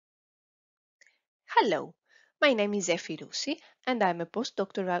Hello, my name is Efi Rousi and I'm a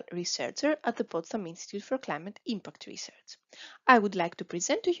postdoctoral researcher at the Potsdam Institute for Climate Impact Research. I would like to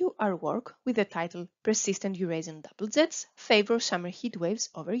present to you our work with the title Persistent Eurasian Double Jets Favor Summer Heat Waves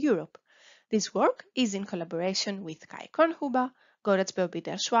over Europe. This work is in collaboration with Kai Kornhuber, Gorazd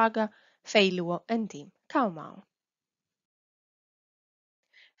Beobida-Schwager, Fei Luo and Tim Kaumau.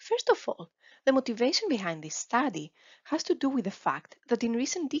 First of all, the motivation behind this study has to do with the fact that in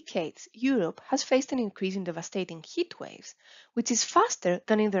recent decades, Europe has faced an increase in devastating heat waves, which is faster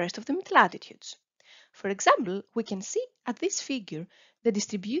than in the rest of the mid-latitudes. For example, we can see at this figure the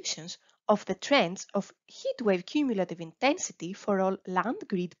distributions of the trends of heat wave cumulative intensity for all land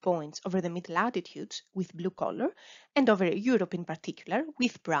grid points over the mid-latitudes with blue color and over Europe in particular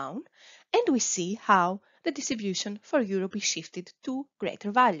with brown, and we see how the distribution for Europe is shifted to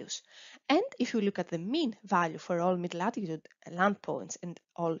greater values. And if you look at the mean value for all mid-latitude land points and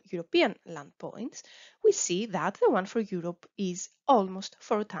all European land points, we see that the one for Europe is almost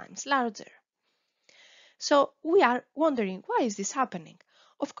 4 times larger. So we are wondering, why is this happening?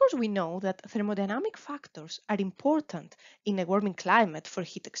 Of course, we know that thermodynamic factors are important in a warming climate for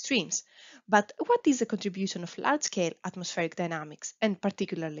heat extremes, but what is the contribution of large-scale atmospheric dynamics, and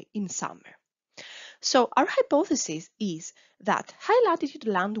particularly in summer? So our hypothesis is that high-latitude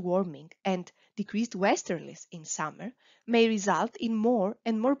land warming and decreased westerlies in summer may result in more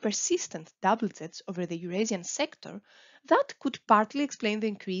and more persistent double jets over the Eurasian sector that could partly explain the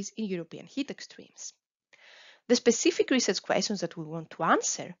increase in European heat extremes. The specific research questions that we want to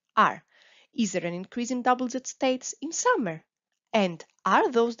answer are: is there an increase in double jet states in summer? And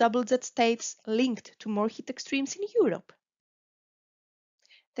are those double jet states linked to more heat extremes in Europe?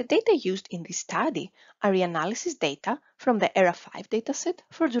 The data used in this study are reanalysis data from the ERA 5 dataset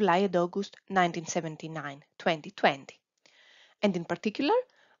for July and August 1979-2020, and in particular,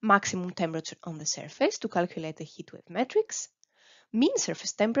 maximum temperature on the surface to calculate the heatwave metrics, mean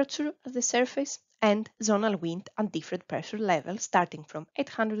surface temperature at the surface, and zonal wind and different pressure levels starting from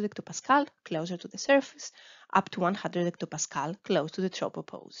 800 hectopascal closer to the surface up to 100 hectopascal close to the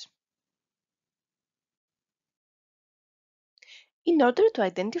tropopause. In order to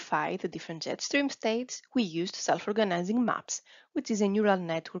identify the different jet stream states, we used self-organizing maps, which is a neural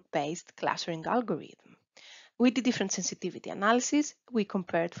network-based clustering algorithm. With the different sensitivity analysis, we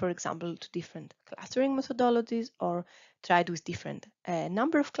compared, for example, to different clustering methodologies or tried with different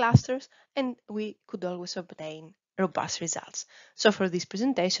number of clusters, and we could always obtain robust results. So for this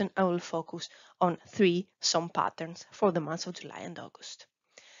presentation, I will focus on 3 SOM patterns for the months of July and August.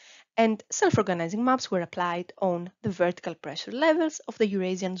 And self-organizing maps were applied on the vertical pressure levels of the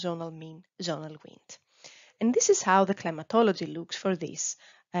Eurasian zonal mean zonal wind. And this is how the climatology looks for this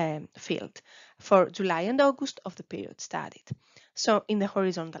field for July and August of the period studied. So in the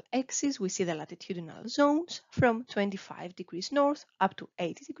horizontal axis, we see the latitudinal zones from 25 degrees north up to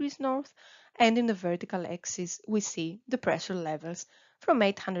 80 degrees north. And in the vertical axis, we see the pressure levels from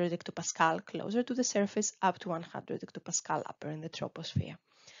 800 hectopascal closer to the surface up to 100 hectopascal upper in the troposphere.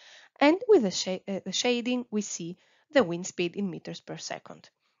 And with the shading, we see the wind speed in meters per second.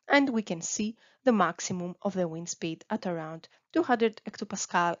 And we can see the maximum of the wind speed at around 200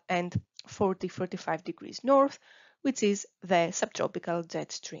 hectopascal and 40-45 degrees north, which is the subtropical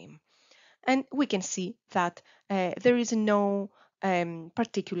jet stream. And we can see that there is no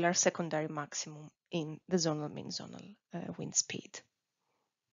particular secondary maximum in the zonal mean zonal wind speed.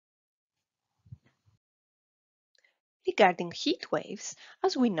 Regarding heat waves,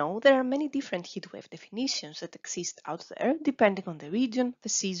 as we know, there are many different heat wave definitions that exist out there depending on the region, the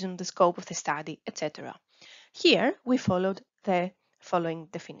season, the scope of the study, etc. Here, we followed the following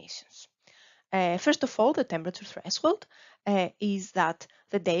definitions. First of all, the temperature threshold is that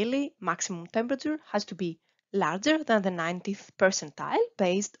the daily maximum temperature has to be larger than the 90th percentile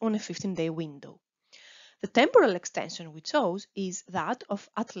based on a 15-day window. The temporal extension we chose is that of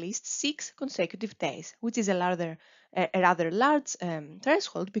at least 6 consecutive days, which is a rather large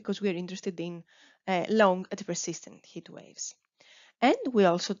threshold because we are interested in long and persistent heat waves. And we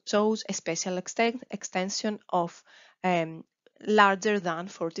also chose a special extension of larger than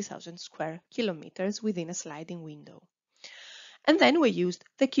 40,000 square kilometers within a sliding window. And then we used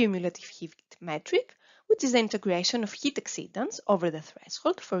the cumulative heat metric, which is the integration of heat exceedance over the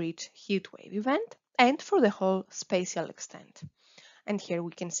threshold for each heat wave event and for the whole spatial extent. And here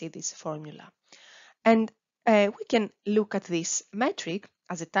we can see this formula. And we can look at this metric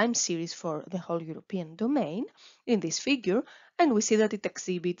as a time series for the whole European domain in this figure, and we see that it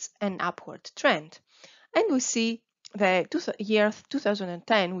exhibits an upward trend. And we see the year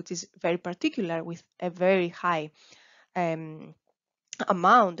 2010, which is very particular with a very high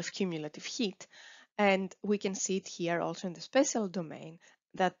amount of cumulative heat, And we can see it here also in the spatial domain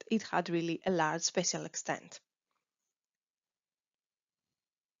that it had really a large spatial extent.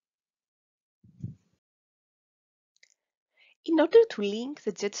 In order to link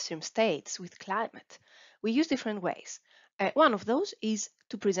the jet stream states with climate, we use different ways. One of those is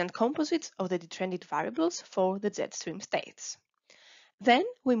to present composites of the detrended variables for the jet stream states. Then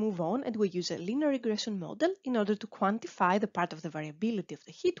we move on and we use a linear regression model in order to quantify the part of the variability of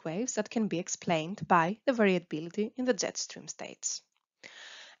the heat waves that can be explained by the variability in the jet stream states.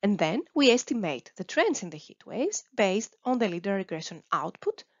 And then we estimate the trends in the heat waves based on the linear regression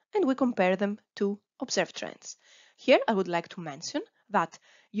output, and we compare them to observed trends. Here I would like to mention that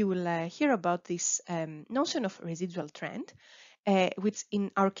you will hear about this notion of residual trend, which in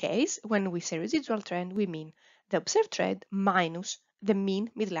our case, when we say residual trend, we mean the observed trend minus the mean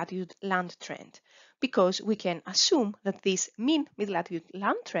mid-latitude land trend, because we can assume that this mean mid-latitude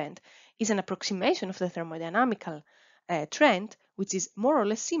land trend is an approximation of the thermodynamical trend, which is more or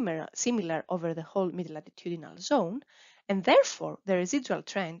less similar over the whole mid-latitudinal zone, and therefore the residual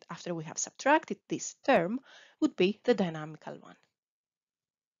trend, after we have subtracted this term, would be the dynamical one.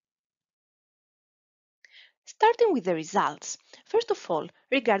 Starting with the results, first of all,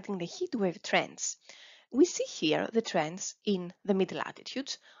 regarding the heat wave trends, we see here the trends in the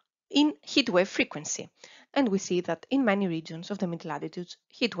mid-latitudes in heat wave frequency, and we see that in many regions of the mid-latitudes,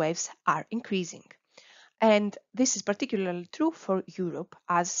 heat waves are increasing. And this is particularly true for Europe,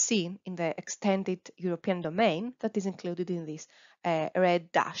 as seen in the extended European domain that is included in this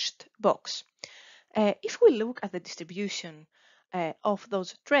red dashed box. If we look at the distribution of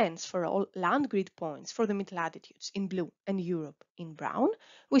those trends for all land grid points for the mid-latitudes in blue and Europe in brown,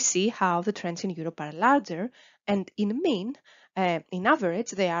 we see how the trends in Europe are larger, and in mean, in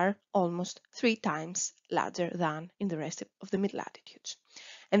average, they are almost 3 times larger than in the rest of the mid-latitudes.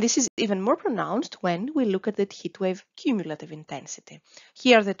 And this is even more pronounced when we look at the heatwave cumulative intensity.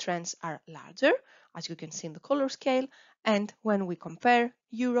 Here the trends are larger, as you can see in the color scale, and when we compare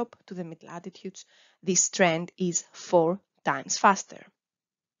Europe to the mid-latitudes, this trend is 4 times faster.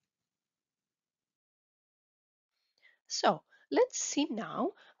 So let's see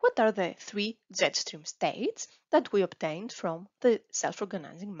now what are the 3 jet stream states that we obtained from the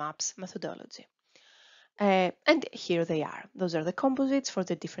self-organizing maps methodology. And here they are. Those are the composites for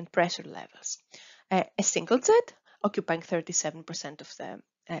the different pressure levels. A single jet occupying 37% of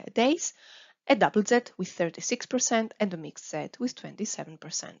the days, a double jet with 36%, and a mixed jet with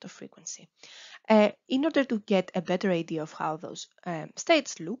 27% of frequency. In order to get a better idea of how those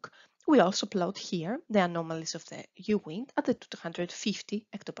states look, we also plot here the anomalies of the U-wind at the 250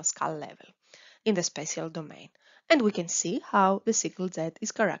 hectopascal level in the spatial domain. And we can see how the single jet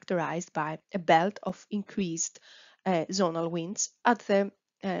is characterized by a belt of increased zonal winds at the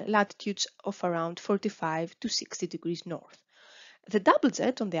latitudes of around 45 to 60 degrees north. The double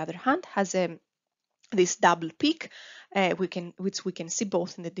jet, on the other hand, has this double peak, which we can see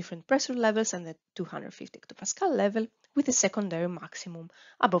both in the different pressure levels and the 250 hectopascal level, with a secondary maximum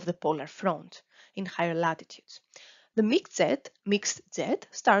above the polar front in higher latitudes. The mixed jet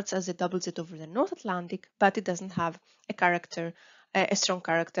starts as a double jet over the North Atlantic, but it doesn't have a strong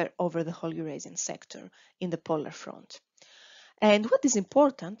character over the whole Eurasian sector in the polar front. And what is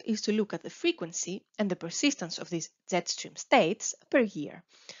important is to look at the frequency and the persistence of these jet stream states per year.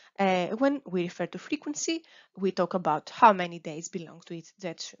 When we refer to frequency, we talk about how many days belong to each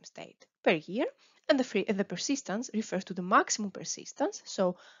jet stream state per year, and the persistence refers to the maximum persistence,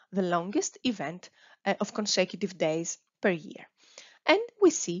 so the longest event of consecutive days per year. And we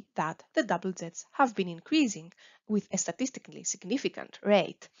see that the double jets have been increasing with a statistically significant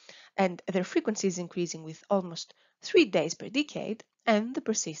rate, and their frequency is increasing with almost 3 days per decade, and the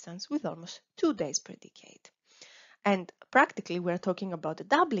persistence with almost 2 days per decade. And practically, we're talking about a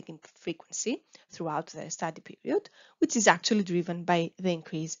doubling in frequency throughout the study period, which is actually driven by the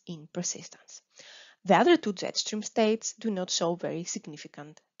increase in persistence. The other 2 jet stream states do not show very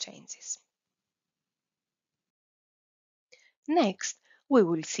significant changes. Next, we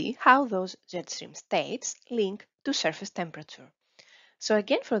will see how those jet stream states link to surface temperature. So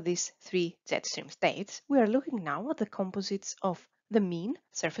again, for these 3 jet stream states, we are looking now at the composites of the mean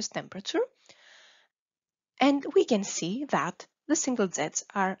surface temperature, and we can see that the single jets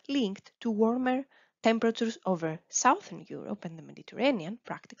are linked to warmer temperatures over southern Europe and the Mediterranean,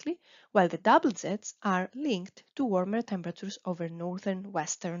 practically, while the double jets are linked to warmer temperatures over northern,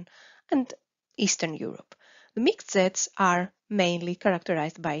 western, and eastern Europe. The mixed jets are mainly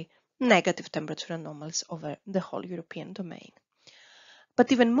characterized by negative temperature anomalies over the whole European domain.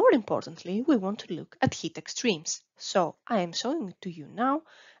 But even more importantly, we want to look at heat extremes. So I am showing to you now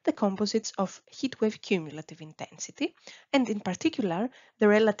the composites of heatwave cumulative intensity, and in particular, the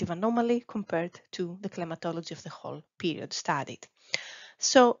relative anomaly compared to the climatology of the whole period studied.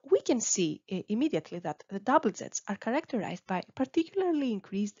 So we can see immediately that the double Zs are characterized by particularly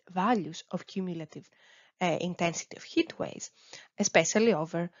increased values of cumulative intensity of heat waves, especially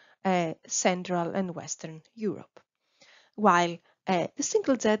over Central and Western Europe, while the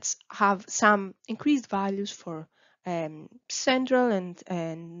single Zs have some increased values for Central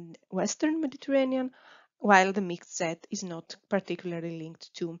and Western Mediterranean, while the mixed Z is not particularly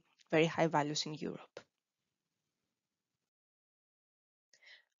linked to very high values in Europe.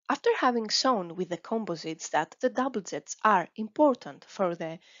 After having shown with the composites that the double Zs are important for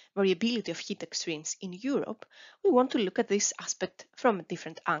the variability of heat extremes in Europe, we want to look at this aspect from a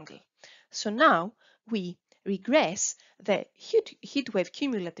different angle. So now we regress the heat wave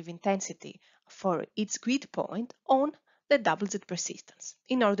cumulative intensity for its grid point on the double Z persistence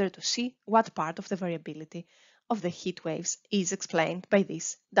in order to see what part of the variability of the heat waves is explained by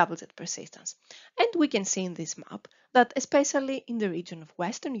this double Z persistence. And we can see in this map that especially in the region of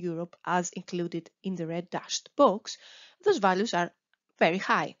Western Europe, as included in the red dashed box, those values are very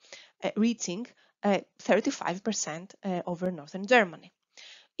high, reaching 35% over northern Germany.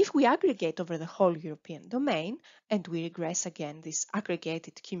 If we aggregate over the whole European domain, and we regress again this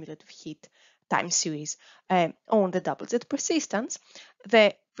aggregated cumulative heat time series on the double Z persistence,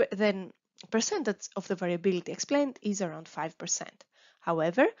 the percentage of the variability explained is around 5%.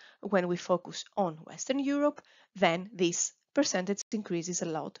 However, when we focus on Western Europe, then this percentage increases a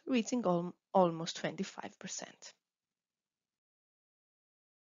lot, reaching almost 25%.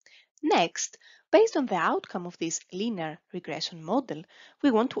 Next, based on the outcome of this linear regression model,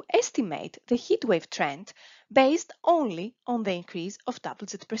 we want to estimate the heatwave trend based only on the increase of double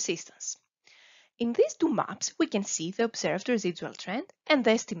Z persistence. In these two maps, we can see the observed residual trend and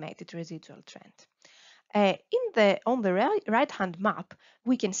the estimated residual trend. On the right-hand map,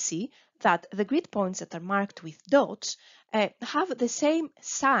 we can see that the grid points that are marked with dots have the same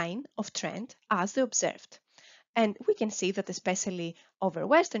sign of trend as the observed. And we can see that especially over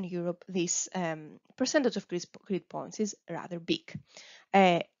Western Europe, this percentage of grid points is rather big.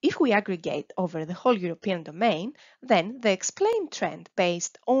 If we aggregate over the whole European domain, then the explained trend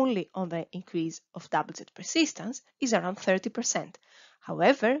based only on the increase of double Z persistence is around 30%.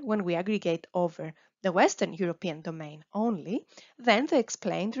 However, when we aggregate over the Western European domain only, then the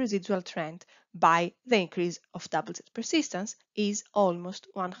explained residual trend by the increase of double Z persistence is almost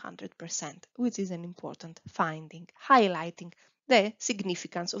 100%, which is an important finding, highlighting the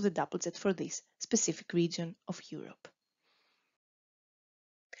significance of the double Z for this specific region of Europe.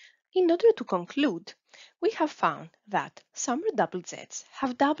 In order to conclude, we have found that summer double Zs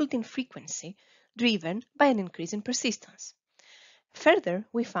have doubled in frequency, driven by an increase in persistence. Further,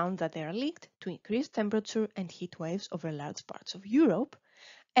 we found that they are linked to increased temperature and heat waves over large parts of Europe,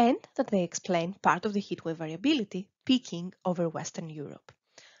 and that they explain part of the heatwave variability peaking over Western Europe.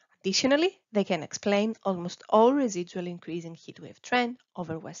 Additionally, they can explain almost all residual increase in heatwave trend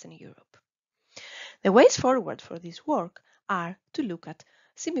over Western Europe. The ways forward for this work are to look at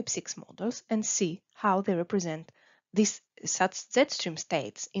CMIP6 models and see how they represent such Z-stream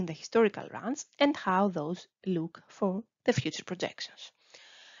states in the historical runs and how those look for the future projections.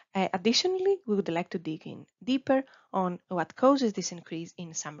 Additionally, we would like to dig in deeper on what causes this increase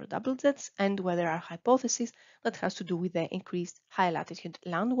in summer double Zs and whether our hypothesis that has to do with the increased high latitude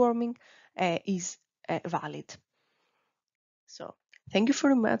land warming is valid. So, thank you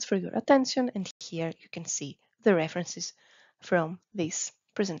very much for your attention, and here you can see the references from this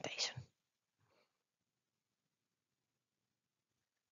presentation.